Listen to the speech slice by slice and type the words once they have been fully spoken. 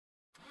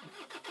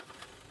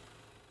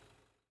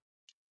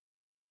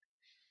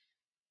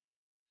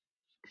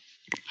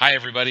Hi,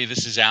 everybody.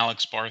 This is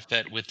Alex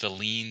Barthet with the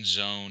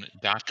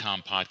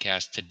LeanZone.com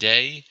podcast.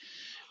 Today,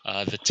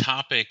 the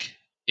topic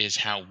is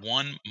how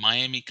one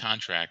Miami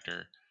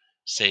contractor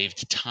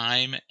saved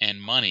time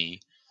and money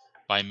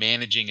by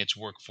managing its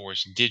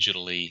workforce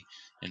digitally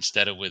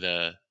instead of with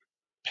a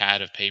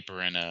pad of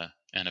paper and a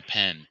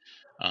pen.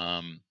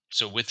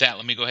 So, with that,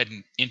 let me go ahead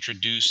and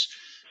introduce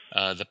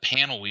the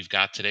panel we've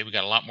got today. We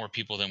got a lot more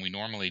people than we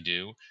normally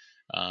do.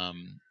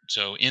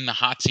 So, in the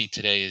hot seat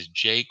today is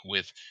Jake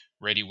with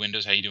Ready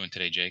Windows. How you doing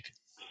today, Jake?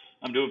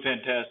 I'm doing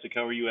fantastic.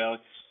 How are you,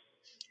 Alex?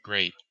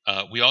 Great.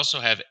 We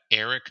also have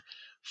Eric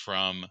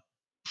from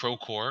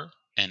Procore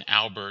and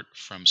Albert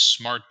from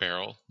Smart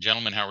Barrel.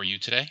 Gentlemen, how are you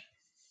today?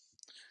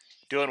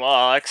 Doing well,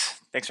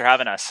 Alex. Thanks for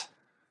having us.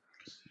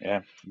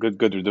 Yeah,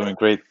 good. You're doing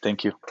great.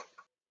 Thank you.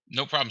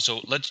 No problem.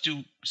 So let's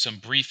do some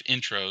brief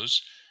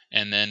intros,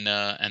 and then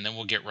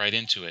we'll get right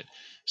into it.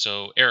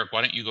 So Eric, why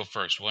don't you go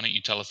first? Why don't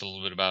you tell us a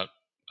little bit about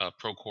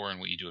Procore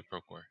and what you do at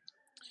Procore?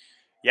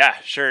 Yeah,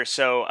 sure.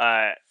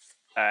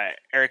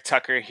 Eric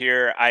Tucker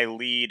here. I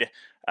lead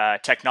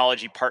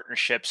technology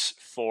partnerships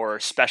for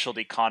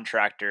specialty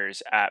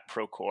contractors at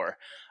Procore.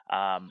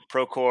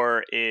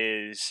 Procore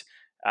is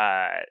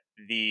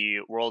the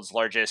world's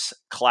largest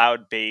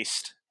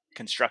cloud-based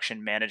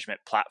construction management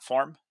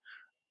platform,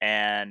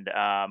 and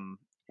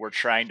we're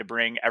trying to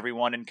bring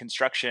everyone in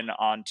construction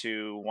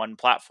onto one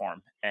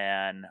platform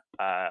and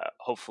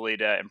hopefully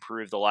to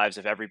improve the lives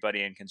of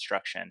everybody in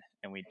construction.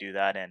 And we do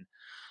that in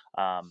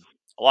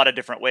a lot of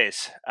different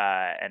ways.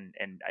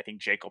 And I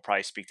think Jake will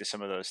probably speak to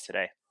some of those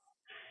today.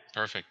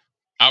 Perfect.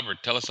 Albert,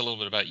 tell us a little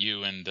bit about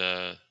you and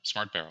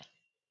Smart Barrel.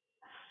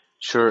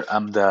 Sure,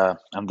 I'm the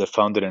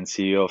founder and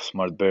CEO of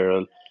Smart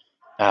Barrel.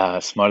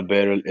 Smart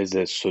Barrel is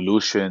a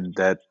solution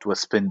that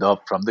was spinned off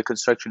from the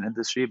construction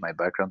industry. My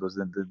background was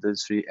in the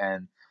industry,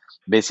 and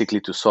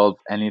basically to solve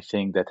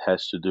anything that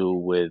has to do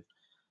with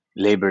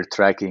labor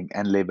tracking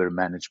and labor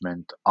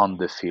management on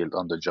the field,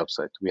 on the job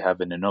site. We have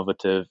an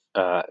innovative,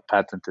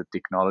 patented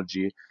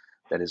technology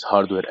that is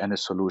hardware and a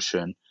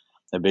solution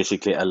that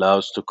basically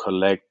allows to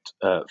collect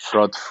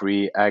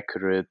fraud-free,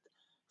 accurate,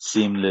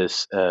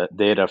 seamless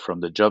data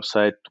from the job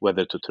site,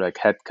 whether to track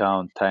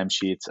headcount,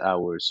 timesheets,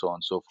 hours, so on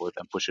and so forth,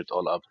 and push it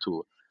all up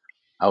to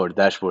our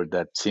dashboard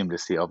that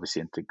seamlessly,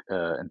 obviously,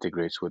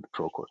 integrates with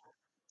Procore.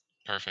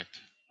 Perfect.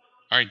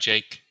 All right,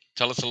 Jake,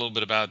 tell us a little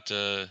bit about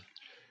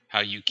how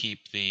you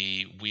keep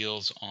the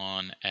wheels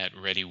on at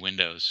Ready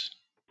Windows.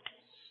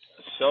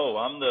 So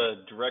I'm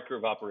the director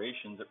of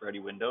operations at Ready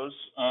Windows.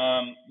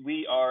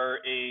 We are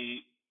a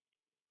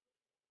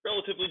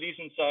relatively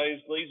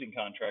decent-sized glazing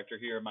contractor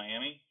here in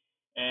Miami,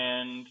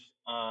 and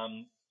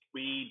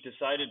we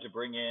decided to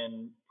bring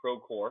in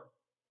Procore.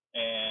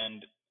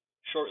 And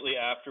shortly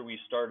after we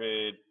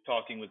started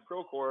talking with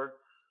Procore,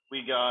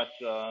 we got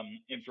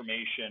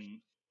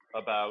information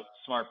about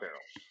Smart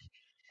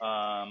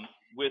Barrel.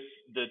 With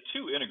the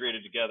two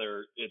integrated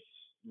together, it's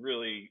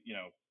really,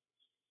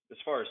 as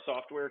far as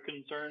software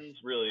concerns,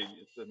 really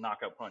it's a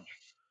knockout punch.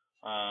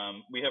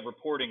 We have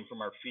reporting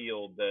from our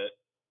field that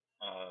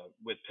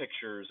with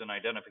pictures and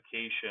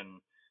identification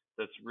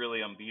that's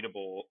really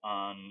unbeatable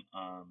on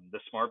the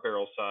Smart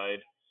Barrel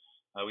side.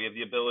 We have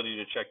the ability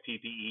to check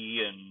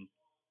PPE and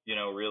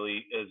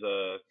really as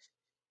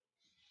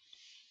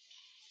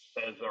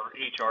our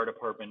HR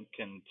department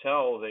can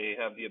tell, they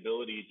have the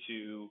ability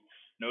to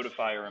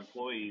notify our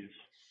employees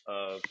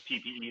of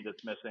PPE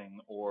that's missing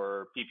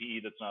or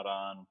PPE that's not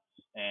on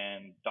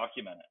and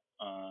document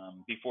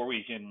it before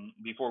we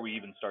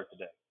even start the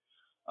day.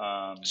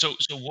 So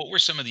what were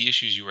some of the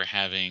issues you were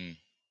having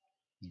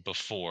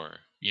before?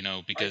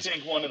 I Because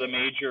think one of the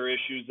major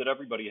issues that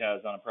everybody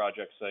has on a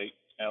project site,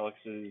 Alex,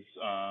 is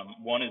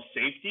one is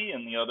safety,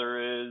 and the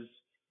other is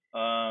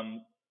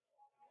um,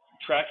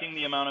 tracking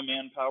the amount of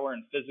manpower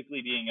and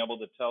physically being able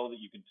to tell that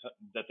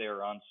that they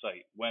are on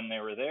site when they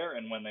were there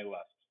and when they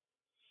left.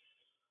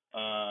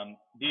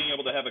 Being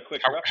able to have a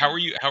quick how are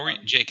reference.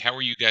 you Jake, how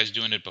were you guys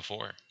doing it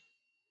before?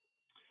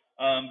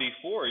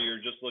 Before, you're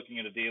just looking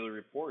at a daily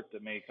report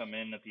that may come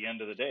in at the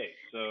end of the day.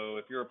 So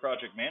if you're a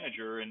project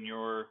manager and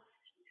you're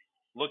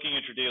looking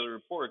at your daily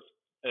reports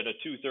at a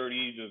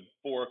 2:30 to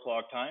 4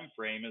 o'clock time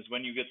frame is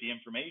when you get the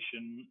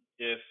information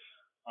if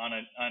on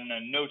a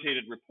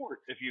notated report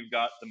if you've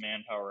got the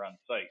manpower on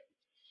site.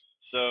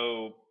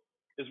 So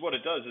is what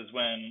it does is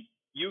when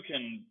you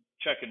can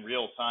check in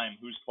real time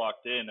who's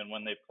clocked in and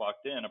when they've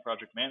clocked in, a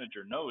project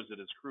manager knows that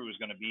his crew is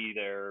going to be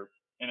there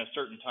in a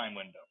certain time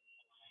window.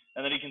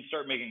 And then he can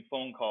start making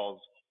phone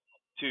calls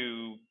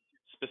to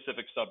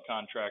specific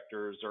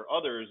subcontractors or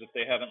others if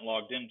they haven't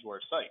logged into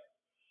our site.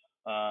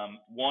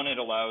 One, it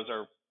allows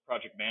our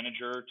project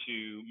manager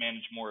to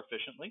manage more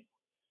efficiently,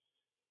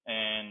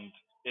 and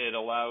it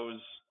allows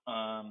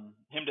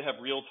him to have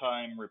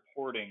real-time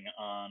reporting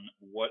on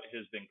what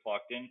has been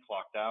clocked in,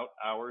 clocked out,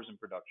 hours, and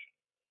production,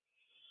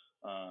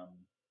 um,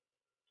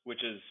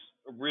 which is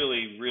a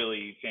really,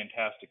 really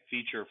fantastic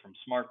feature from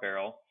Smart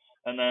Barrel.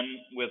 And then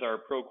with our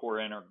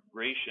Procore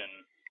integration,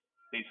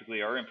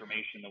 basically our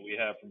information that we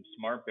have from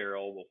Smart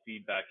Barrel will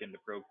feed back into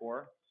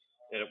Procore,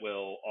 It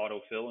will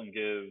autofill and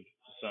give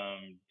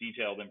some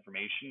detailed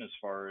information as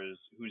far as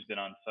who's been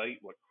on site,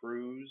 what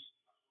crews,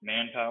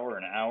 manpower,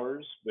 and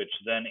hours, which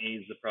then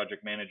aids the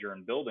project manager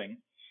in building.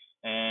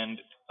 And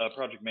a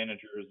project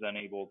manager is then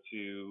able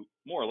to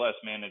more or less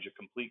manage a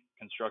complete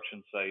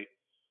construction site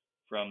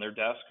from their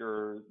desk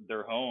or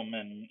their home.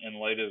 And in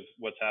light of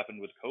what's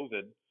happened with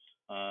COVID,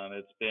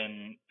 it's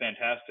been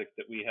fantastic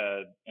that we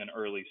had an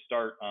early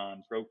start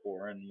on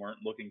Procore and weren't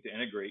looking to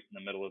integrate in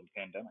the middle of the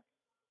pandemic.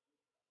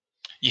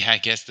 Yeah, I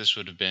guess this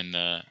would have been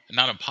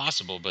not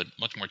impossible, but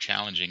much more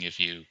challenging if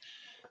you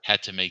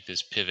had to make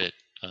this pivot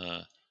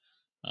uh,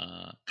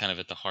 kind of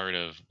at the heart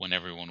of when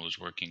everyone was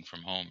working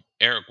from home.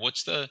 Eric,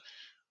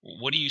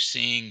 what are you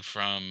seeing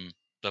from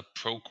the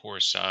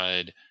Procore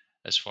side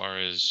as far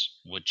as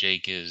what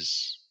Jake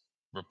is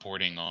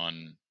reporting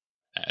on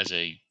as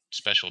a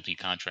specialty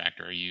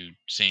contractor? Are you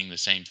seeing the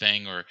same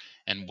thing,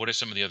 and what are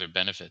some of the other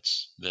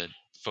benefits that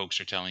folks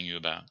are telling you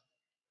about?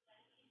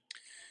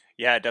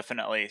 Yeah,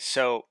 definitely.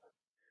 So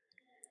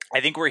I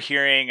think we're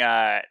hearing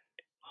a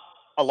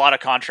lot of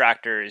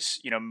contractors,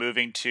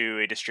 moving to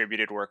a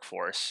distributed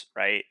workforce,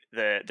 right?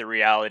 The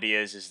reality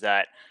is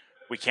that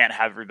we can't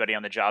have everybody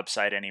on the job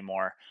site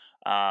anymore.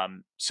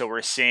 So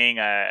we're seeing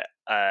a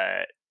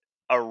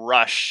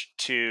rush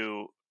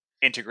to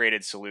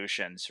integrated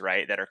solutions,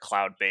 right, that are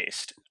cloud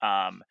based.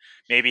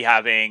 Maybe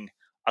having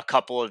a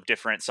couple of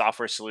different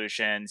software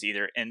solutions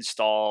either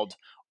installed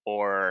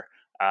or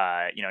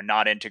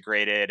not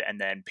integrated, and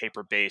then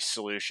paper based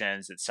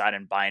solutions that sat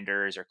in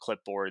binders or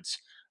clipboards.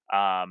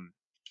 Um,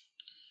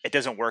 it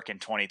doesn't work in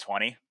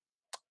 2020,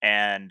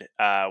 and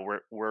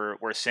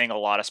we're seeing a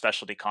lot of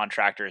specialty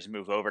contractors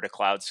move over to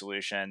cloud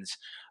solutions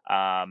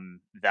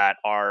that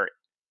are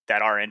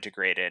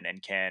integrated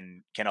and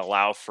can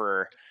allow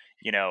for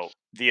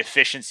the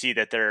efficiency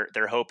that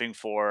they're hoping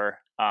for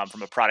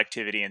from a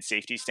productivity and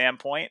safety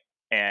standpoint,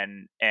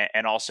 and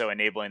also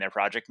enabling their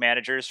project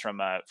managers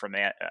an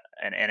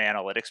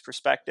analytics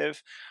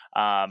perspective,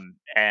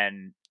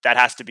 and that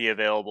has to be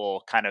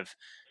available kind of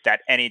that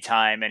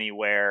anytime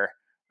anywhere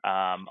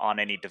on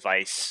any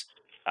device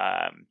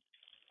um,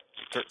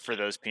 for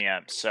those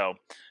PMs. So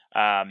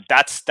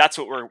that's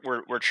what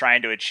we're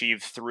trying to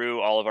achieve through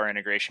all of our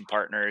integration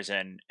partners,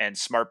 and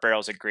Smart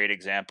Barrel is a great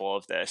example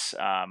of this.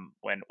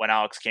 When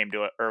Alex came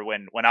to it, or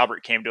when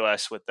Albert came to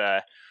us with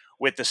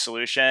the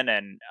solution,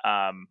 and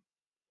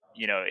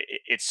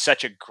it's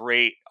such a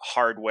great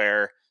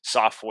hardware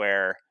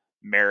software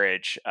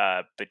marriage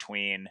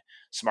between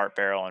Smart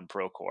Barrel and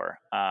Procore.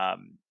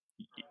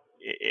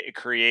 It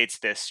creates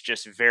this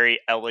just very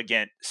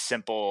elegant,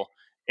 simple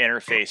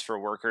interface for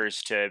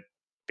workers to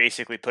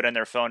basically put in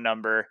their phone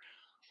number,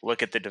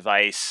 look at the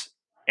device,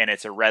 and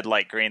it's a red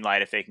light, green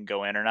light if they can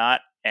go in or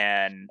not.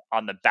 And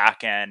on the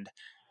back end,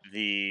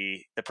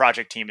 the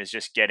project team is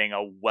just getting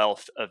a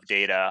wealth of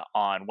data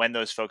on when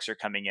those folks are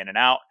coming in and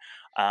out.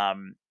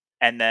 And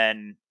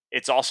then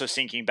it's also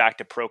syncing back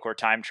to Procore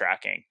time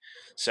tracking.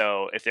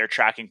 So if they're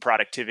tracking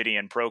productivity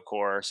in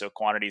Procore, so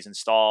quantities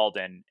installed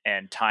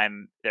and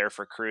time there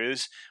for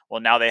crews,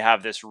 well, now they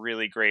have this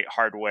really great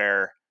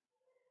hardware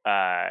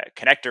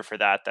connector for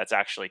that that's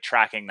actually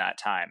tracking that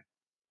time.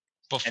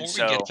 And Before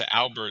we get so, to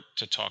Albert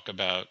to talk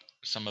about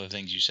some of the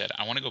things you said,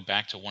 I want to go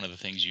back to one of the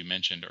things you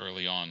mentioned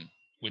early on,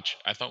 which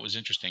I thought was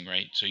interesting,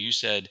 right? So you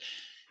said,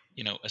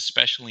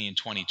 especially in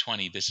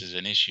 2020, this is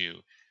an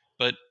issue.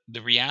 But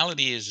the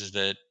reality is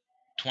that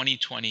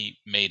 2020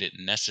 made it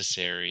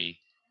necessary.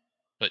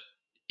 But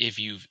if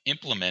you've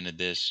implemented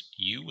this,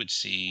 you would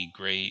see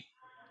great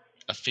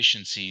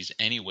efficiencies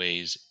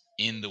anyways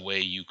in the way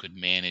you could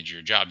manage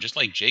your job, just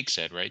like Jake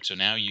said, right? So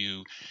now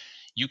you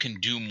can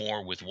do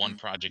more with one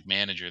project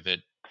manager that,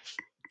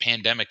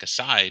 pandemic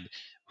aside,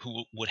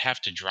 who would have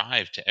to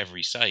drive to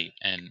every site.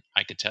 And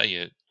I could tell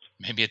you,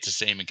 maybe it's the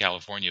same in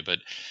California, but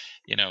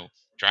you know,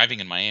 driving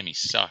in Miami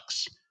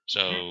sucks.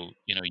 So,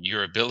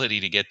 your ability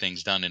to get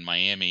things done in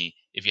Miami,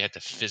 if you had to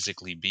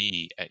physically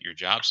be at your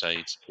job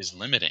sites, is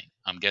limiting.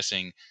 I'm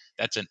guessing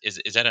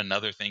is that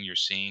another thing you're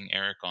seeing,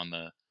 Eric, on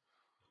the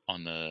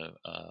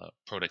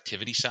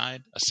productivity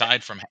side?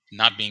 Aside from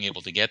not being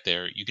able to get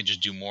there, you can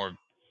just do more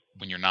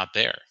when you're not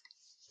there.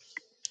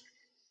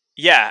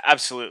 yeah,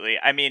 absolutely.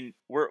 I mean,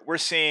 we're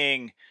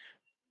seeing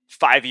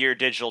 5-year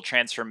digital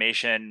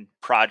transformation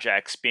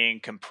projects being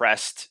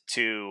compressed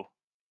to,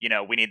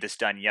 we need this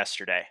done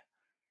yesterday,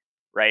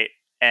 right?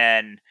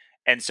 And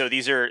so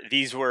these were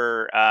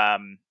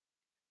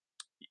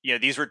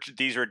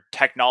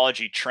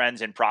technology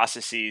trends and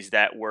processes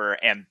that were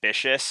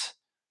ambitious,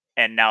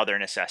 and now they're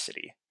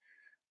necessity.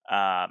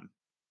 Um,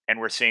 and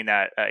we're seeing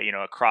that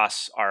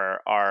across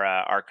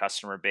our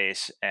customer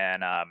base.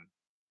 And I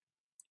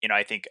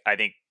think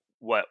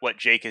what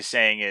Jake is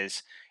saying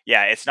is,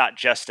 yeah, it's not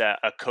just a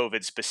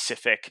COVID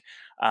specific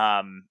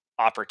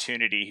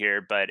opportunity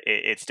here, but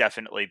it's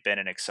definitely been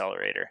an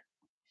accelerator.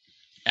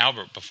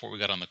 Albert, before we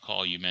got on the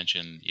call, you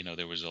mentioned,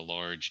 there was a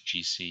large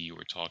GC you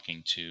were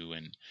talking to,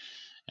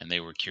 and they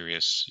were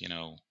curious,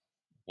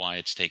 why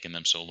it's taken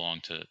them so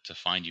long to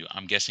find you.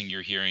 I'm guessing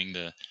you're hearing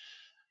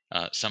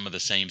some of the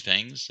same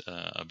things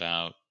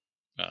about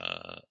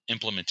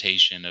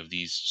implementation of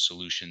these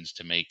solutions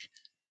to make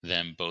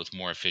them both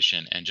more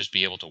efficient and just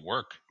be able to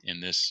work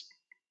in this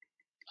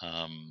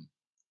um,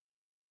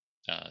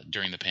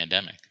 during the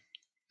pandemic.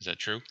 Is that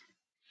true?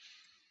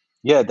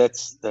 Yeah,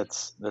 that's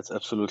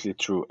absolutely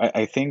true.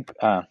 I think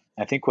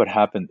what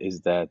happened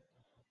is that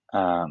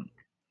um,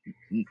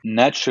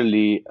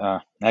 naturally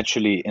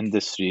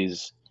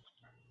industries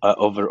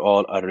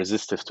overall are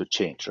resistive to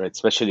change, right?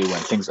 Especially when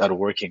things are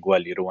working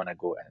well, you don't want to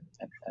go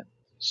and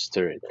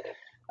stir it.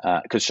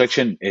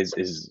 Construction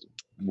is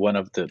one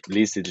of the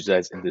least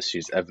digitized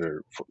industries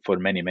ever for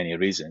many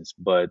reasons.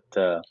 But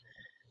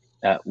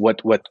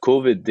what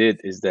COVID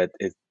did is that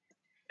it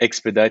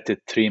expedited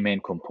three main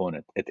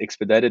components. It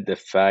expedited the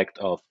fact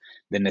of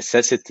the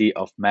necessity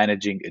of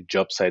managing a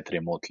job site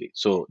remotely.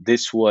 So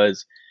this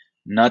was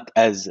not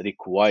as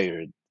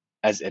required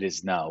as it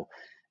is now.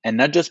 And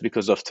not just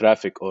because of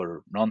traffic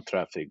or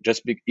non-traffic,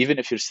 even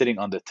if you're sitting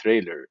on the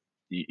trailer,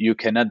 you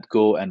cannot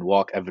go and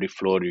walk every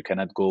floor. You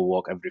cannot go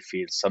walk every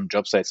field. Some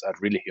job sites are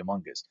really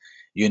humongous.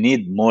 You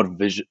need more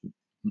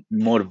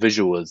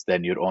visuals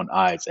than your own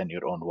eyes and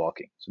your own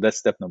walking. So that's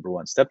step number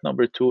one. Step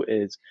number two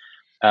is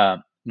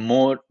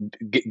more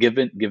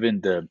given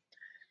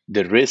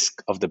the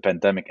risk of the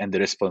pandemic and the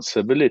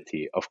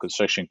responsibility of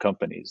construction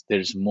companies,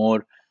 there's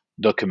more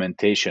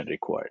documentation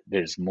required,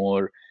 there's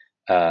more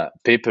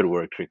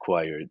paperwork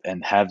required,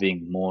 and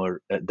having more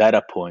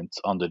data points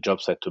on the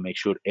job site to make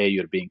sure a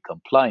you're being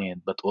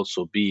compliant, but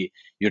also b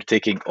you're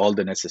taking all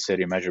the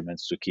necessary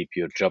measurements to keep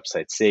your job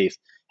site safe,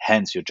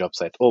 hence your job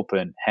site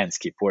open, hence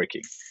keep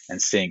working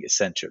and staying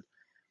essential.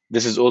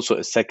 This is also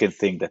a second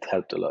thing that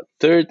helped a lot.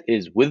 Third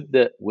is with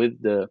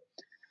the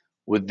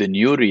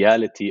new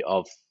reality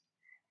of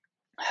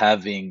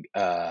having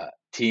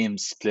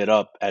teams split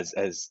up,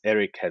 as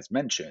Eric has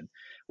mentioned,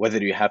 whether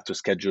you have to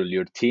schedule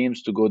your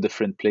teams to go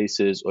different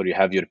places or you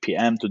have your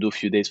PM to do a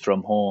few days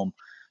from home,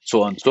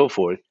 so on and so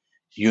forth,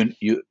 you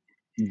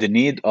the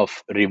need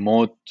of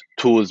remote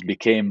tools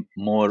became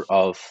more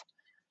of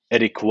a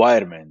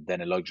requirement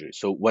than a luxury.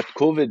 So what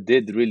COVID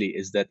did really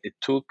is that it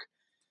took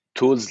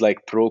tools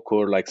like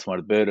Procore, like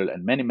Smart Barrel,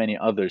 and many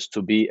others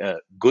to be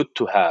good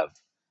to have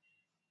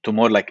to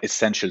more like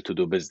essential to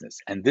do business.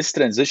 And this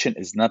transition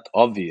is not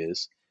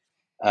obvious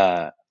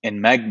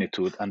in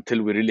magnitude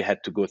until we really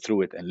had to go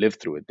through it and live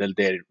through it. Till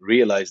they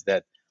realized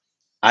that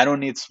I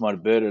don't need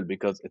Smart Barrel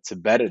because it's a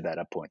better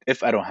data point.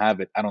 If I don't have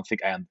it, I don't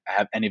think I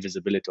have any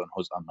visibility on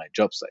who's on my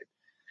job site.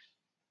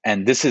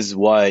 And this is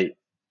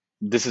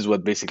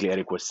what basically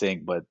Eric was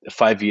saying, but a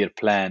 5 year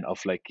plan of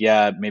like,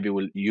 yeah, maybe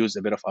we'll use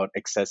a bit of our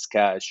excess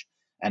cash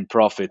and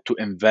profit to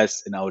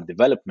invest in our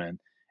development.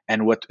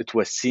 And what it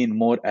was seen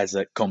more as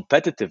a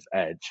competitive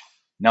edge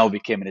now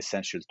became an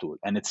essential tool.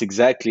 And it's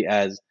exactly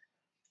as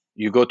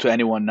you go to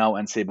anyone now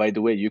and say, by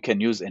the way, you can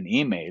use an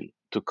email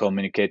to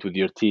communicate with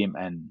your team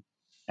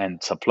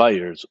and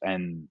suppliers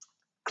and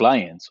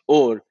clients,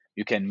 or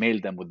you can mail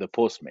them with the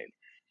post mail.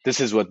 This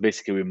is what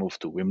basically we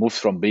moved to. We moved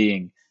from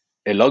being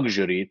a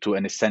luxury to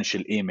an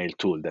essential email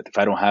tool that if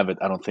I don't have it,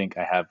 I don't think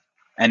I have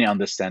any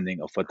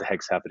understanding of what the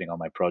heck's happening on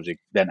my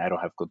project. Then I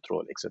don't have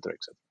control, etc.,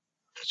 etc.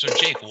 So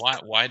Jake,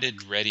 why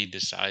did Ready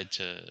decide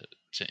to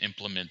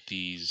implement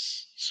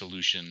these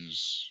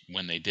solutions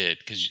when they did?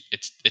 Because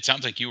it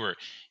sounds like you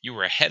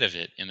were ahead of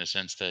it in the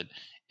sense that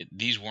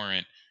these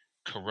weren't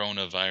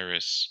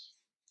coronavirus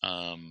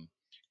um,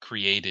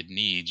 created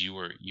needs.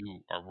 Were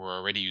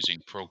already using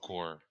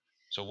Procore.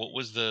 So what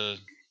was the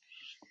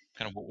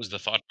what was the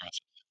thought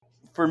process?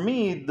 For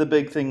me, the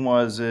big thing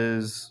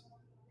is,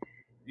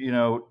 you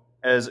know,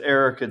 as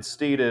Eric had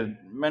stated,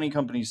 many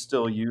companies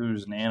still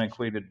use an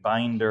antiquated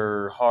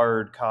binder,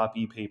 hard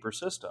copy paper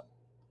system.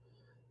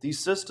 These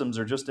systems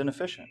are just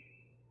inefficient.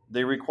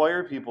 They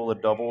require people to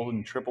double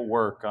and triple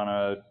work on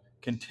a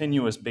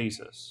continuous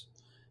basis.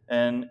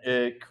 And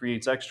it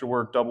creates extra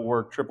work, double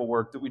work, triple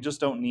work that we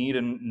just don't need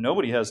and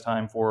nobody has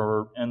time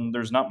for. And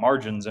there's not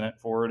margins in it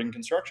for it in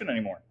construction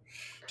anymore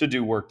to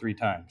do work three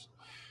times.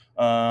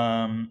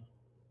 Um,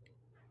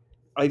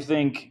 I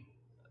think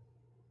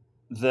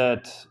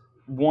that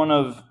one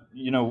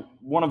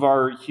of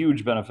our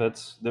huge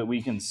benefits that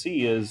we can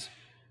see is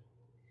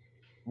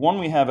one,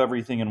 we have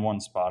everything in one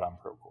spot on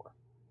Procore.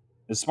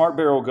 As Smart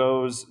Barrel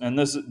goes, and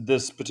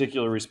this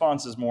particular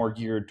response is more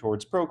geared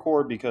towards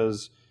Procore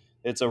because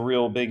it's a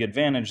real big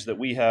advantage that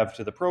we have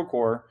to the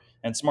Procore,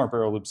 and Smart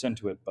Barrel loops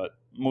into it, but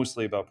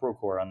mostly about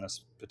Procore on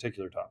this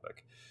particular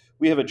topic.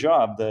 We have a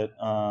job that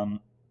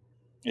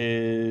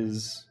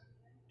is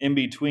in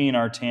between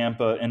our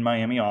Tampa and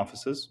Miami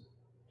offices,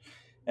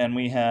 and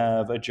we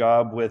have a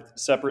job with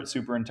separate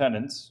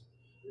superintendents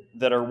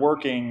that are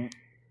working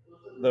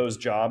those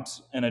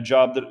jobs, and a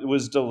job that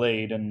was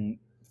delayed in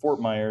Fort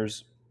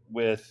Myers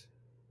with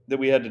that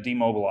we had to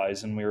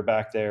demobilize, and we were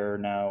back there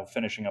now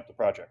finishing up the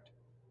project.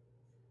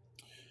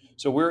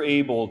 So we're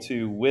able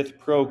to, with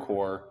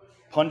Procore,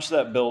 punch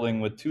that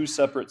building with two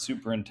separate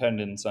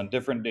superintendents on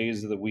different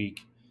days of the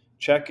week,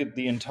 check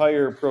the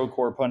entire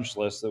Procore punch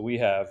list that we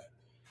have,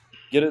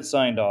 get it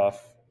signed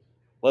off,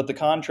 Let the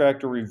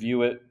contractor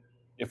review it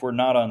if we're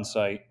not on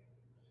site,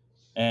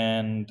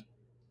 and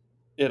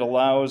it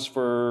allows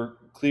for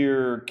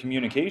clear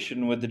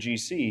communication with the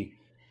GC.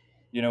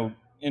 You know,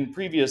 in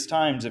previous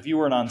times, if you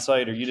weren't on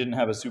site or you didn't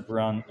have a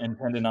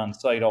superintendent on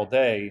site all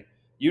day,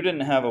 you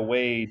didn't have a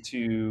way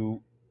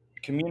to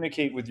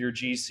communicate with your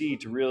GC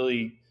to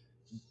really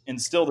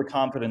instill the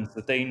confidence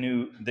that they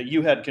knew that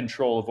you had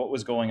control of what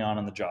was going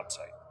on the job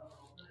site.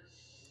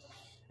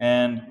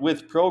 And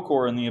with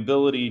Procore and the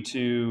ability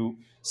to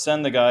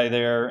send the guy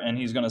there and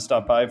he's going to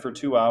stop by for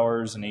 2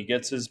 hours and he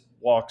gets his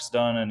walks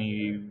done and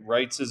he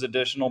writes his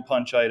additional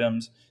punch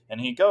items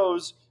and he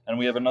goes, and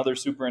we have another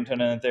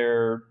superintendent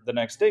there the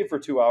next day for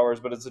 2 hours,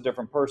 but it's a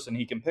different person.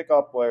 He can pick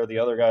up where the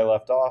other guy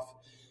left off,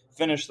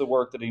 finish the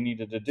work that he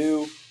needed to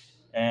do,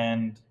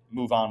 and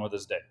move on with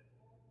his day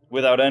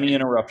without any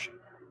interruption.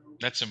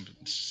 That's some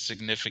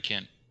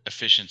significant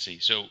efficiency.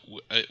 So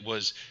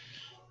was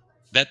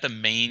that the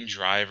main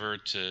driver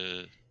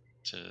to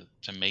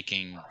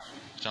making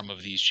some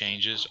of these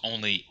changes,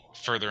 only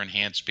further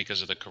enhanced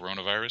because of the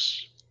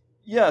coronavirus?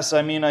 Yes,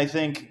 I mean, I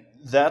think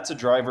that's a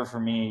driver for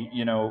me.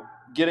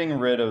 Getting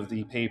rid of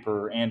the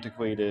paper,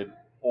 antiquated,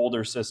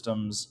 older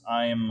systems.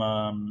 I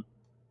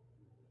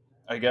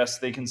guess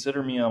they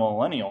consider me a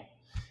millennial,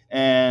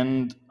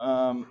 and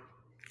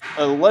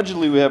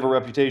allegedly we have a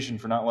reputation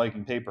for not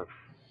liking paper.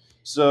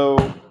 So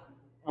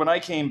when I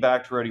came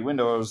back to Ready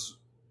Window, I was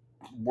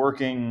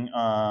working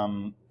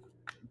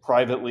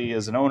privately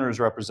as an owner's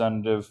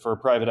representative for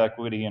private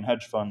equity and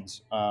hedge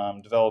funds,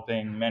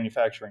 developing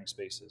manufacturing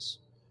spaces.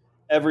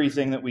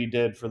 Everything that we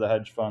did for the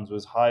hedge funds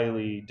was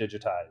highly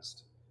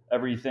digitized.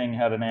 Everything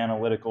had an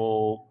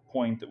analytical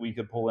point that we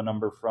could pull a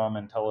number from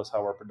and tell us how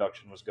our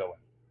production was going.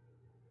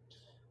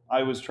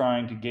 I was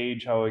trying to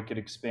gauge how I could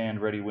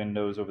expand Ready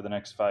Windows over the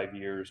next 5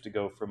 years to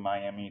go from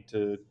Miami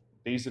to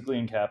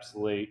basically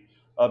encapsulate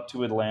up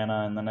to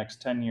Atlanta, and the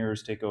next 10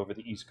 years take over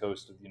the East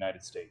Coast of the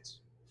United States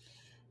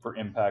for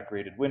impact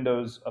rated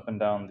windows up and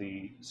down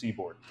the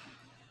seaboard.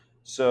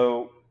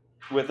 So,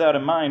 with that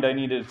in mind, I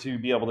needed to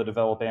be able to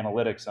develop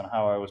analytics on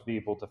how I was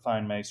able to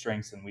find my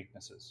strengths and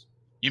weaknesses.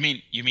 You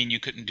mean you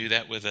couldn't do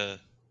that with a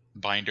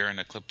binder and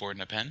a clipboard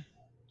and a pen?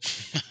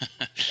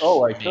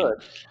 Oh, I I mean,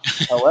 could.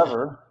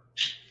 However,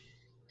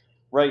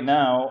 right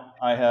now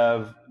I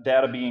have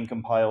data being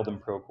compiled in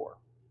Procore.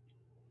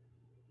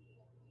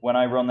 When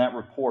I run that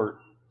report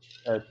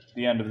at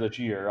the end of this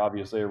year,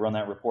 obviously I run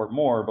that report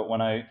more, but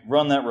when I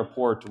run that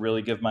report to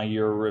really give my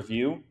year a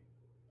review,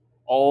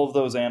 all of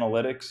those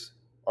analytics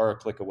are a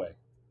click away.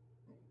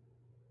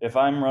 If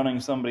I'm running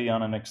somebody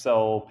on an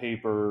Excel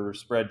paper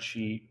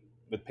spreadsheet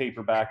with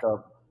paper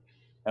backup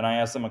and I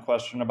ask them a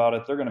question about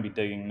it, they're going to be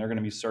digging, they're going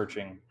to be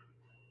searching,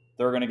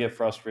 they're going to get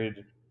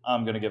frustrated.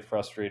 I'm going to get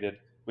frustrated.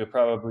 We'll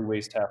probably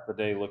waste half the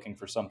day looking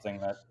for something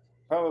that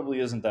probably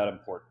isn't that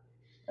important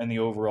in the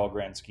overall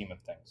grand scheme of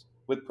things.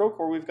 With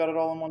Procore, we've got it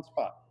all in one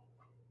spot.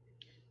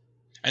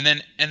 and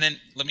then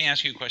let me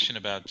ask you a question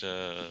about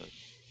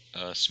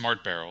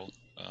Smart Barrel.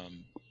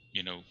 Um,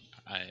 you know,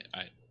 I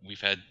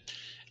we've had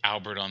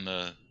Albert on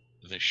the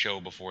show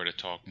before to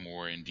talk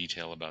more in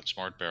detail about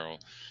Smart Barrel,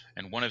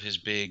 and one of his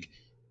big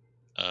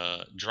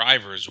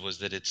drivers was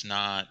that it's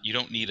not, you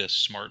don't need a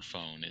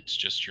smartphone. It's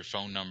just your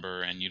phone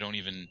number, and you don't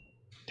even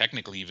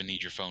technically even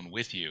need your phone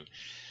with you.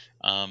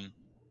 Um,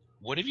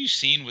 what have you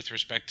seen with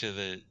respect to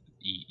the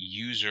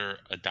user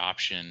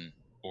adoption,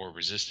 or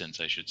resistance,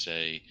 I should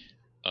say,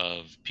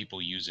 of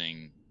people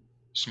using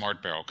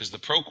Smart Barrel? Because the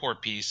Procore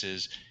piece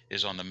is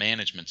on the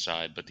management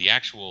side, but the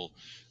actual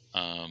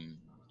um,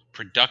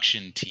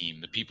 production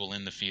team, the people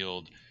in the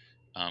field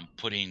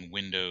putting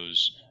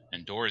windows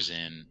and doors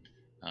in,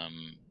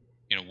 um,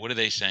 what are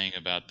they saying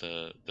about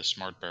the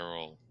Smart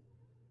Barrel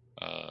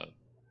uh,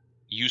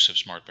 use of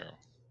Smart Barrel?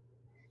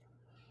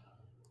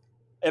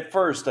 At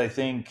first, I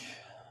think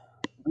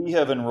we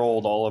have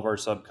enrolled all of our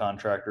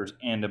subcontractors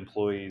and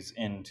employees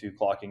into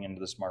clocking into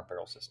the Smart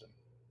Barrel system.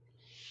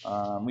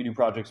 We do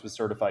projects with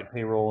certified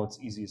payroll. It's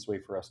the easiest way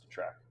for us to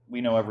track.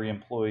 We know every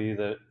employee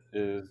that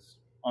is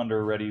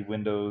under Ready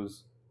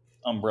Windows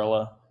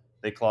umbrella.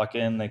 They clock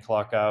in, they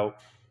clock out.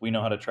 We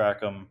know how to track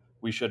them.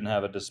 We shouldn't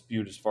have a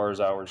dispute as far as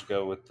hours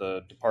go with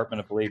the Department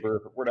of Labor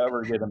if it were to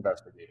ever get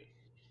investigated.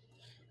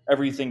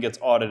 Everything gets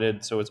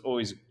audited, so it's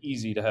always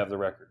easy to have the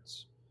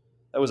records.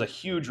 That was a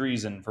huge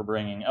reason for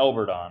bringing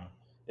Albert on,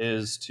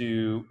 is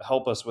to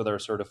help us with our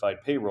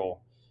certified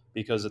payroll,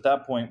 because at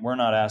that point we're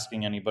not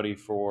asking anybody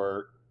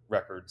for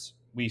records.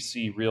 We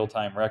see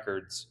real-time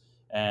records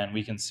and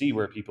we can see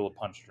where people have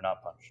punched or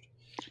not punched.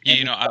 Yeah,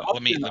 And the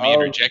let me adoption let me of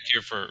interject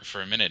here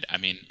for a minute. I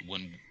mean,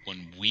 when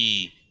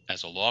we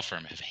as a law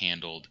firm have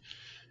handled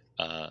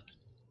uh,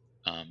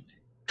 um,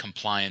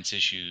 compliance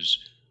issues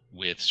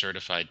with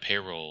certified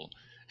payroll,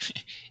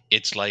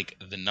 it's like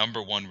the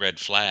number one red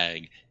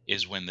flag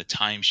is when the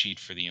timesheet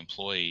for the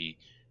employee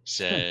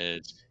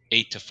says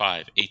 8 to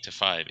 5, 8 to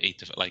 5, 8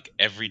 to 5. Like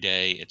every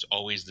day, it's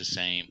always the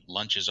same.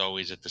 Lunch is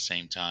always at the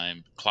same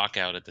time. Clock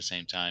out at the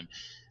same time.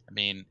 I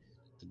mean,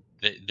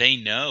 they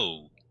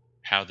know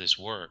how this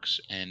works,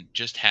 and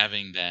just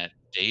having that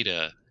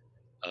data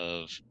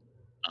of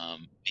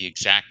the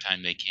exact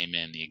time they came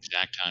in, the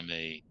exact time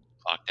they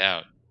clocked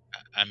out.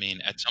 I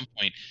mean, at some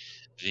point,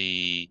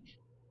 the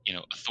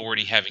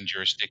authority having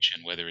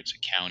jurisdiction, whether it's a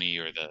county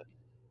or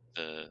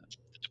the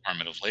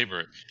Department of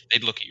Labor,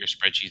 they'd look at your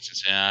spreadsheets and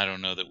say, "I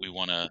don't know that we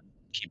want to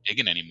keep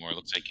digging anymore. It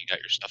looks like you got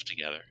your stuff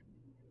together."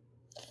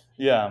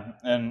 Yeah,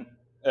 and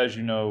as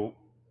you know,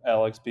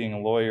 Alex, being a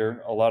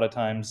lawyer, a lot of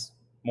times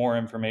more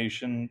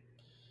information,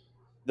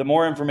 the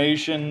more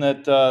information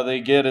that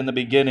they get in the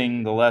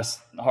beginning, the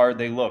less hard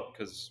they look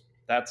because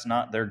that's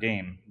not their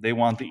game. They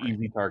want the Right,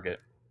 easy target.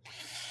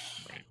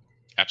 right,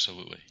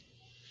 absolutely,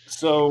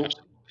 So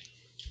absolutely.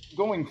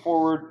 going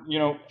forward,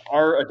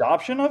 our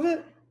adoption of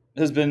it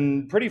has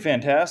been pretty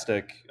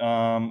fantastic.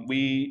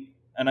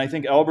 And I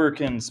think Albert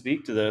can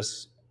speak to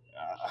this.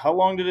 How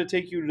long did it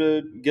take you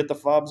to get the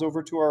fobs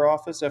over to our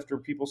office after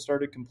people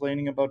started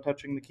complaining about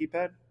touching the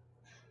keypad?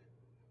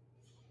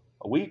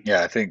 A week?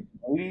 Yeah, I think,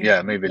 Maybe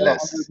yeah, we maybe got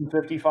less.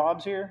 150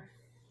 fobs here.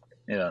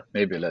 Yeah,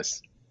 maybe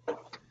less.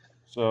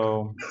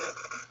 So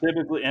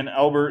typically, and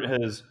Albert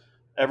has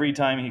every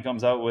time he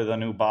comes out with a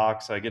new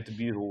box, I get to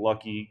be the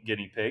lucky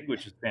guinea pig,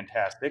 which is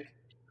fantastic.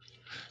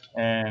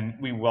 And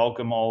we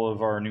welcome all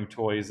of our new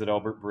toys that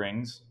Albert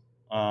brings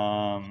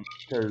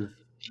because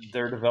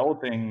they're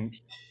developing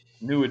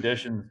new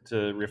additions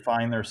to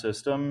refine their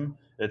system.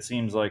 It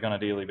seems like on a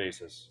daily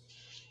basis.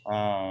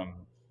 Um,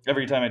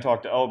 every time I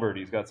talk to Albert,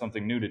 he's got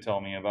something new to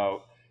tell me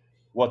about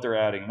what they're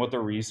adding, what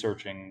they're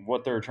researching,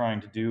 what they're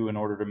trying to do in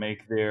order to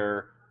make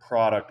their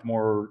product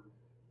more,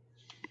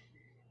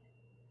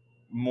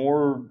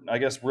 I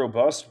guess,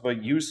 robust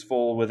but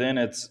useful within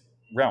its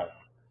realm.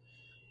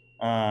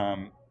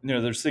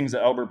 There's things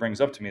that Albert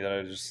brings up to me that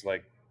I just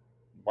like,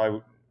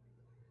 why?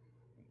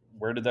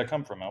 Where did that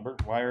come from,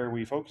 Albert? Why are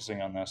we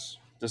focusing on this?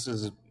 This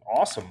is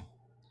awesome.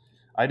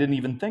 I didn't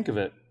even think of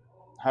it.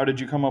 How did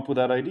you come up with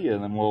that idea?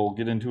 And then we'll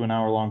get into an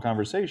hour-long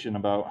conversation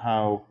about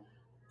how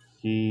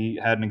he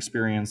had an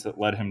experience that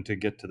led him to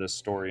get to this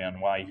story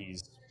and why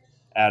he's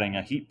adding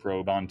a heat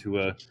probe onto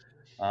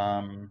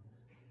um,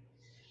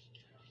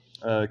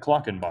 a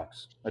clock-in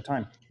box,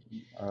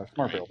 a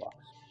smart Right. barrel box.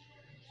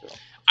 So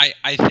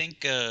I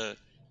think,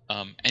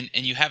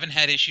 and you haven't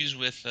had issues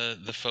with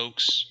the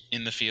folks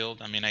in the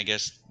field. I mean, I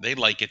guess they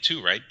like it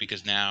too, right?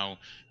 Because now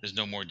there's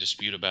no more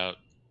dispute about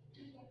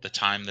the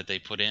time that they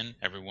put in.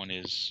 Everyone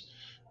is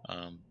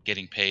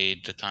getting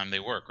paid the time they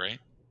work, right?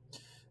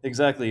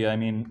 exactly. I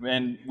mean,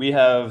 and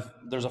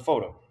there's a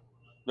photo.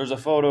 There's a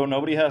photo.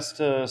 Nobody has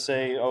to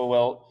say, oh,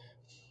 well,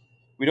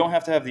 we don't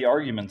have to have the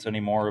arguments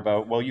anymore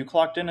about, well, you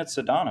clocked in at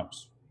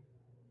Sedano's.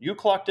 You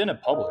clocked in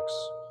at Publix.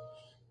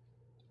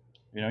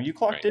 You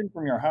clocked Right. in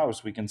from your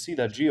house. We can see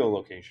that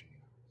geolocation.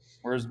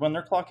 Whereas when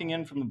they're clocking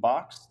in from the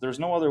box, there's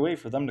no other way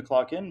for them to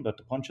clock in but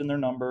to punch in their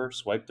number,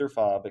 swipe their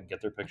fob, and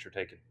get their picture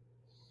taken.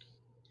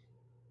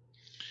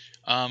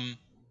 Um,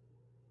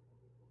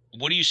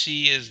 what do you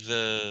see as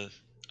the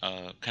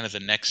kind of the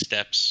next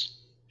steps,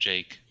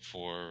 Jake,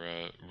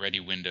 for Ready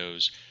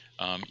Windows,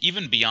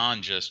 even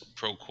beyond just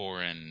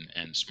Procore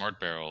and Smart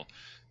Barrel,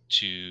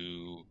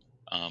 to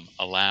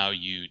allow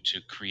you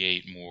to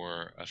create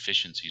more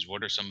efficiencies?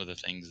 What are some of the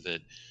things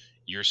that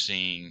you're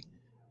seeing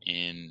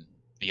in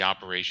the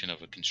operation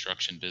of a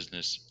construction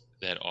business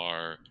that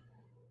are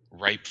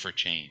ripe for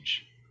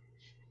change?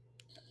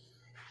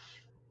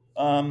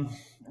 Um,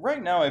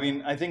 right now, I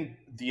mean, I think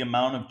the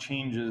amount of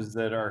changes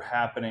that are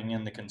happening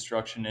in the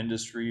construction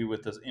industry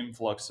with this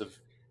influx of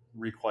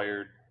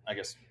required, I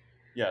guess,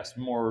 yes,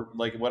 more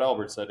like what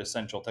Albert said,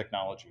 essential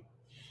technology.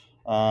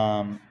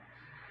 Um,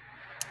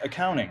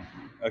 accounting.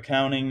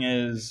 Accounting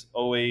is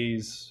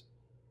always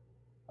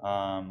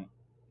um,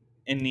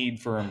 in need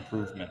for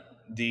improvement.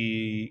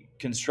 The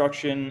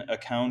construction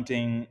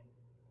accounting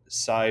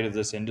side of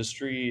this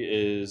industry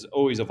is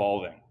always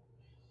evolving.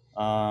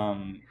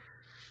 Um,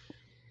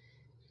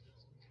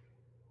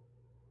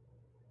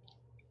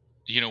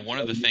 One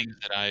of the things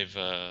that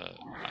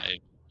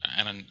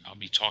I'll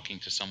be talking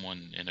to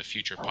someone in a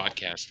future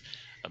podcast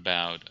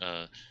about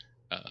a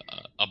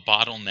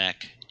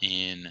bottleneck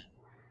in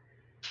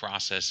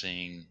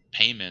processing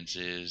payments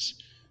is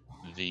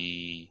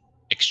the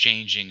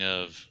exchanging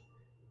of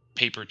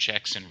paper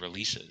checks and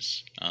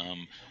releases,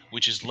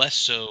 which is less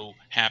so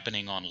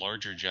happening on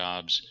larger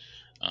jobs.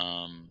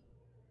 Um,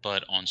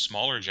 but on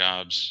smaller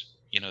jobs,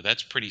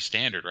 that's pretty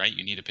standard, right?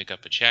 You need to pick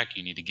up a check,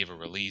 you need to give a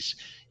release.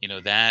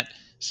 That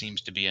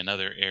seems to be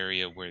another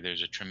area where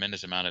there's a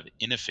tremendous amount of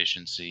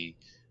inefficiency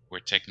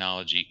where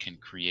technology can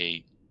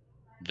create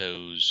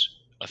those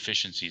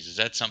efficiencies. Is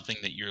that something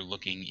that you're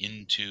looking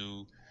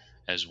into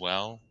as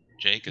well,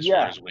 Jake, as far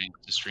yeah, as ways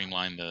to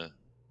streamline the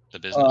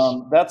business?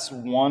 that's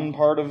one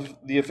part of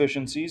the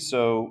efficiency.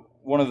 So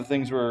one of the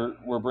things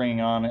we're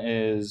bringing on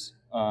is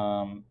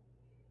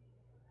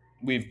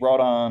we've brought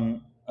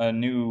on a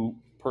new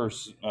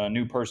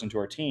person to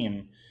our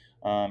team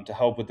to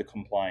help with the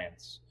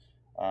compliance.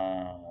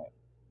 Uh,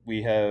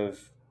 we have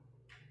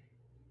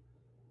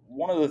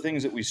one of the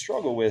things that we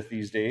struggle with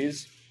these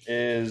days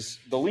is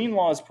the lien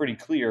law is pretty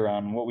clear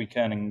on what we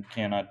can and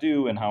cannot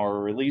do and how our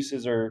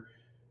releases are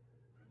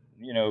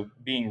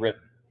being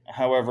written.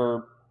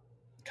 However,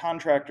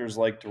 contractors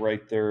like to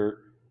write their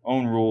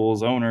own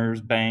rules,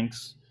 owners,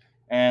 banks,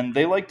 and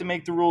they like to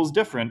make the rules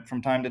different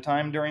from time to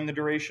time during the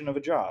duration of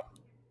a job.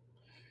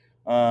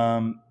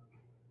 Um,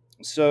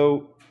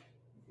 so,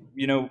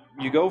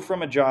 you go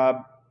from a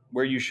job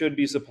where you should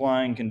be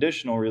supplying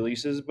conditional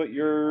releases, but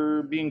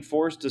you're being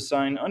forced to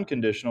sign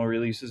unconditional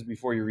releases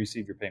before you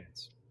receive your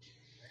payments.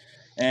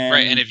 Right,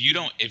 and And if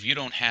you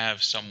don't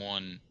have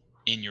someone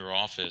in your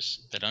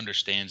office that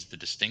understands the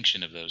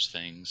distinction of those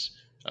things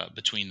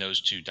between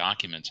those two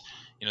documents,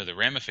 the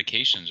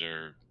ramifications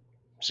are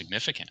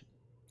significant.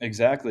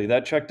 exactly,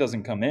 that check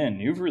doesn't come in.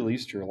 You've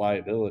released your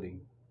liability.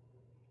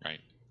 Right,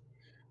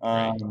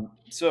 right,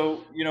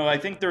 So, I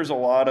think there's a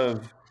lot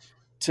of,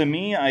 to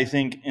me, I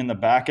think in the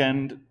back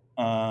end,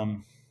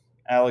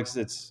 Alex,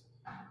 it's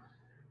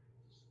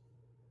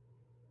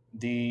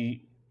the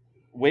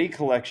way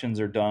collections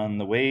are done,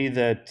 the way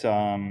that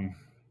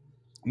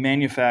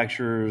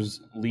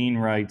manufacturers' lien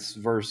rights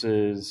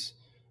versus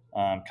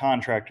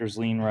contractors'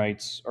 lien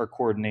rights are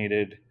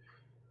coordinated.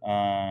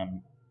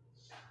 Um,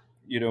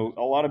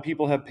 a lot of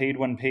people have paid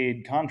when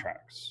paid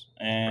contracts,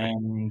 right.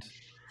 and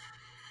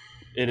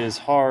it is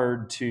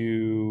hard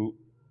to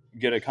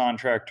get a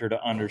contractor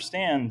to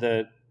understand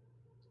that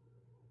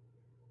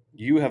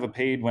you have a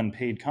paid when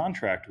paid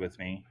contract with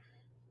me.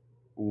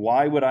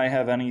 Why would I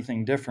have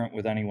anything different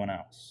with anyone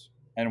else?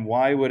 And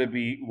why would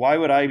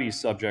I be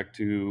subject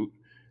to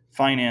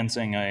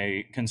financing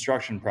a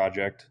construction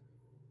project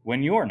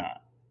when you're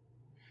not?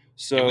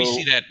 Yeah, we So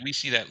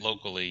see that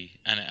locally,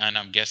 and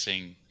I'm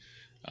guessing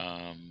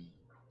um,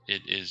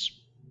 it is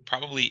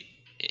probably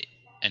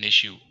an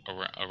issue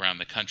around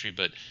the country,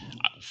 but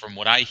from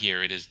what I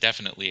hear, it is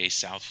definitely a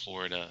South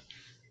Florida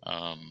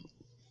um,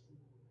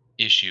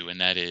 issue, and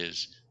that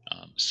is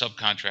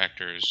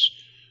subcontractors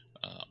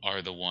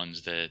are the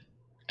ones that,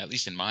 at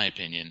least in my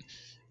opinion,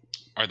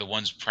 are the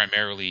ones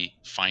primarily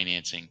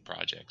financing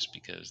projects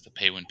because the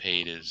pay when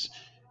paid is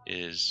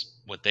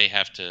what they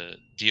have to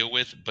deal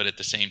with, but at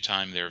the same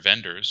time, their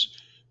vendors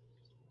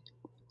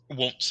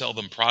won't sell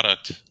them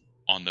product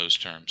on those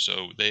terms,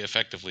 so they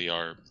effectively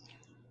are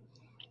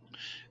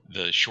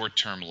the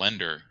short-term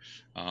lender,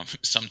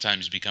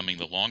 sometimes becoming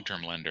the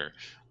long-term lender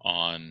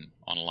on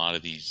a lot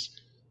of these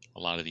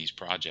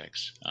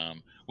projects,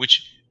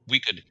 which we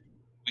could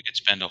we could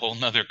spend a whole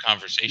nother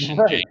conversation,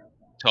 right. Jake,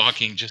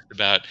 talking just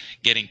about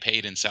getting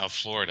paid in South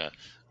Florida.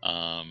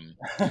 Um,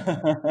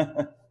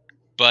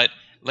 but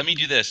let me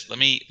do this. Let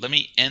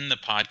me end the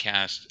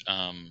podcast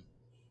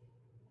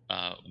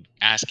uh,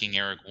 asking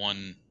Eric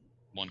one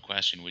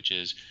question, which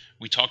is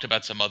we talked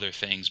about some other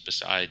things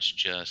besides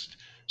just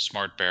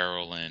Smart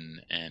Barrel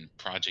and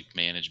project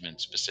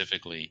management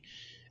specifically.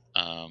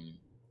 Um,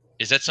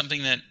 is that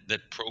something that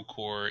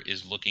Procore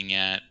is looking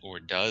at or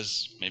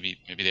does? Maybe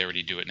they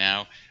already do it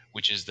now,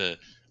 which is the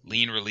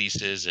lean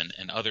releases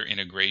and other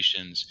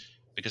integrations.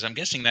 Because I'm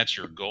guessing that's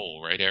your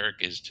goal, right, Eric?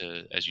 Is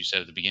to, as you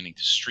said at the beginning,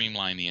 to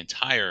streamline the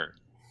entire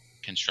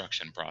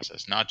construction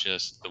process, not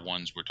just the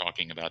ones we're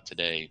talking about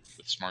today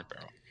with Smart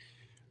Barrel.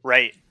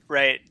 Right,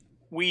 right.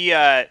 We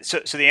so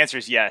the answer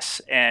is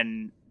yes,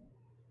 and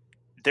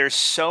there's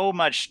so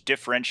much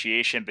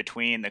differentiation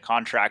between the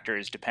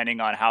contractors depending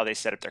on how they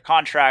set up their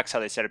contracts, how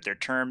they set up their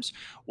terms,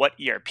 what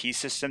ERP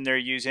system they're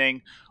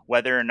using,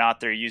 whether or not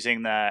they're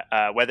using the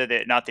whether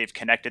or not they've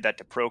connected that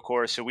to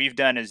Procore. So we've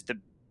done is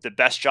the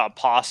best job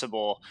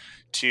possible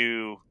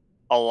to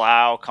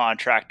allow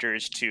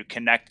contractors to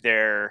connect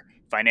their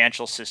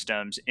financial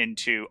systems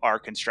into our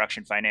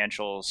construction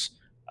financials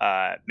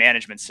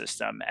management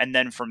system, and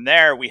then from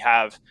there we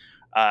have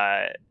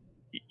uh,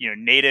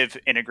 native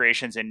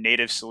integrations and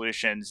native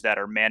solutions that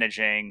are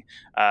managing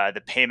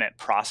the payment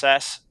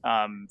process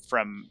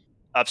from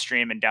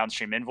upstream and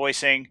downstream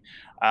invoicing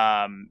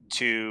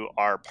to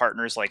our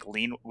partners like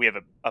Lean. We have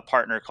a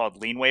partner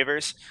called Lien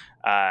Waivers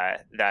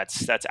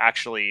that's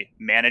actually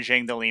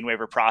managing the lien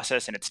waiver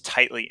process, and it's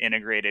tightly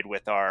integrated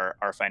with our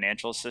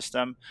financial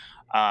system.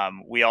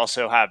 We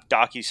also have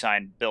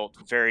DocuSign built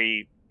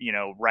very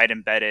right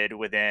embedded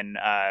within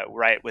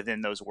right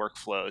within those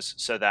workflows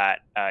so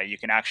that you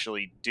can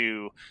actually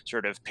do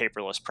sort of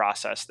paperless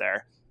process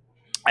there.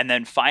 And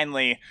then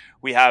finally,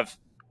 we have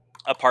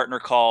a partner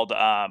called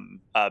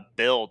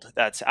Build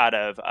that's out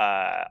of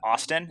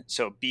Austin,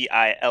 so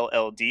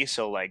BILLD,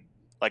 so like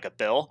a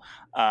bill,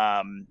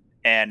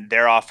 and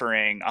they're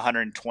offering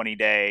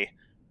 120-day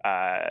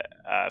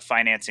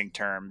financing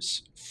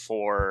terms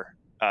for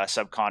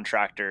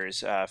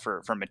subcontractors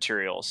for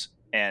materials.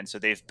 And so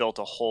they've built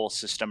a whole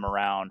system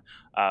around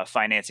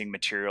financing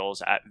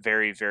materials at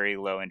very, very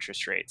low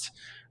interest rates.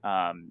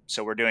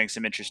 So we're doing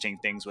some interesting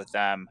things with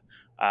them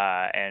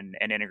and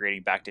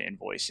integrating back to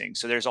invoicing.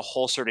 So there's a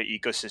whole sort of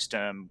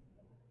ecosystem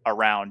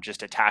around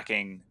just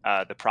attacking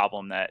the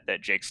problem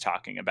that Jake's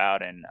talking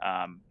about, and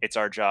it's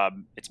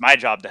my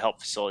job to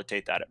help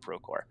facilitate that at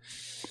Procore.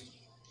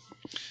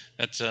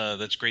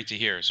 That's great to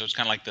hear. So it's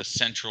kind of like the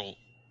central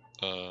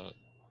uh,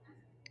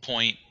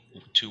 point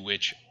to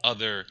which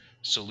other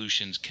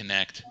solutions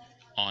connect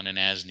on an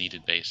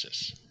as-needed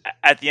basis?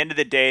 At the end of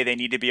the day, they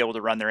need to be able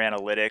to run their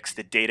analytics.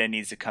 The data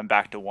needs to come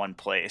back to one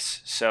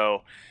place.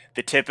 So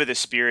the tip of the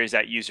spear is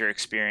that user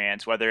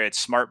experience, whether it's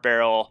Smart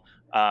Barrel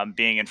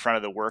being in front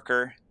of the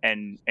worker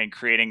and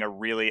creating a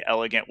really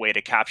elegant way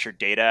to capture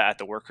data at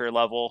the worker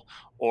level,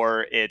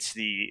 or it's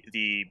the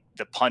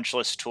punch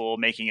list tool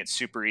making it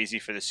super easy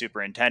for the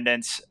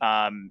superintendents.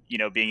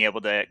 Being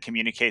able to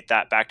communicate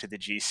that back to the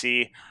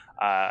GC.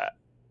 Uh,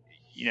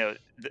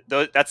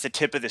 that's the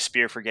tip of the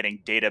spear for getting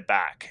data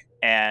back.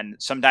 And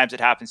sometimes it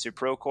happens through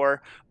Procore,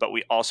 but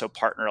we also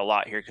partner a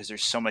lot here because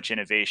there's so much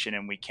innovation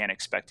and we can't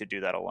expect to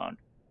do that alone.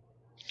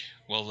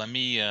 Well,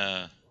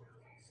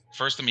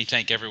 first, let me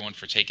thank everyone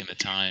for taking the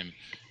time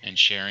and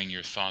sharing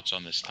your thoughts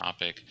on this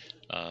topic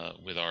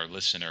with our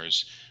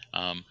listeners.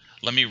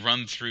 Let me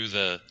run through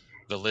the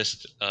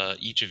list,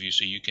 each of you,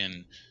 so you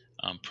can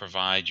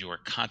provide your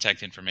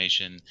contact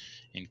information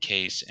in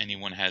case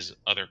anyone has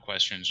other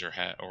questions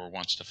or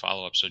wants to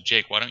follow up. So,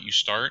 Jake, why don't you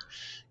start?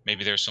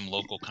 Maybe there's some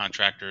local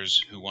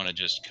contractors who want to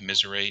just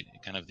commiserate,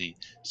 kind of the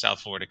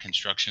South Florida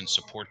Construction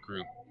Support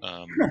Group.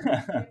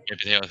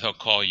 Maybe they'll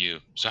call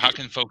you. So, how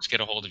can folks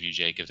get a hold of you,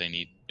 Jake, if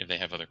they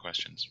have other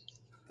questions?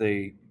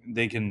 They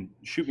can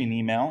shoot me an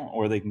email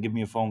or they can give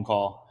me a phone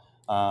call.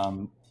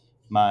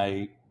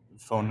 My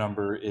phone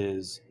number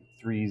is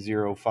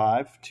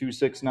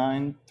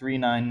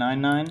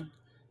 305-269-3999,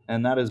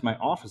 and that is my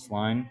office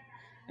line.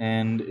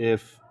 And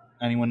if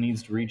anyone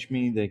needs to reach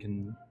me, they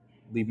can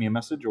leave me a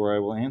message or I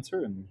will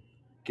answer and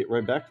get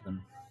right back to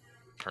them.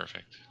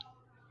 Perfect.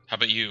 How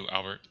about you,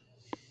 Albert?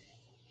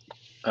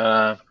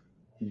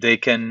 They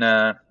can,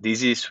 the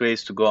easiest way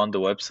is to go on the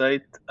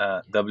website,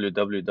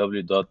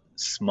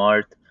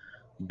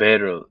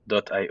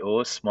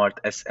 www.smartbarrel.io, smart,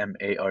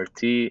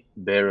 SMART,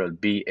 barrel,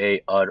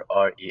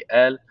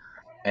 BARREL,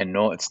 and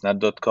no, it's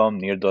not .com,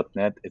 near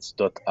 .net, it's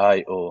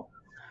 .io,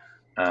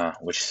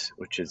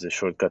 which is a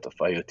shortcut of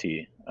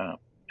IoT,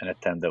 an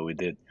attempt that we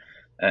did.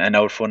 And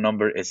our phone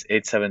number is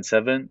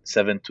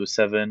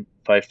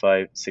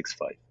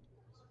 877-727-5565.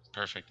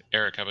 Perfect.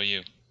 Eric, how about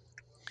you?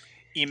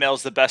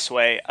 Email's the best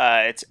way.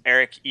 It's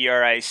Eric,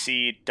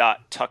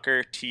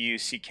 ERIC.Tucker,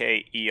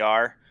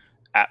 TUCKER,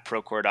 at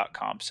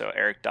Procore.com. So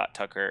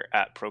eric.tucker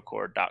at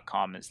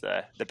Procore.com is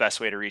the best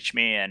way to reach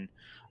me.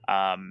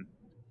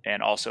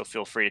 And also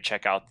feel free to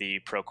check out the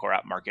Procore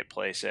app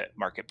marketplace at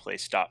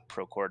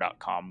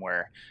marketplace.procore.com,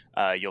 where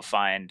you'll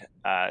find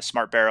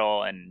Smart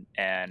Barrel and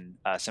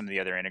some of the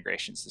other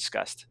integrations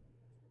discussed.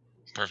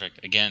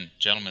 Perfect. Again,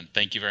 gentlemen,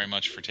 thank you very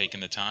much for taking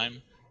the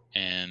time.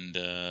 And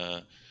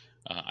I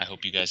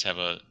hope you guys have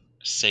a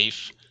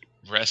safe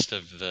rest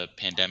of the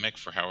pandemic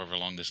for however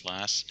long this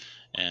lasts.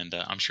 And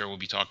I'm sure we'll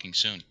be talking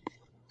soon.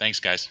 Thanks,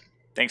 guys.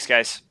 Thanks,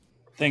 guys.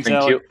 Thanks,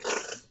 Thank Alec. you.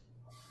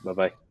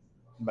 Bye-bye.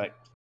 Bye.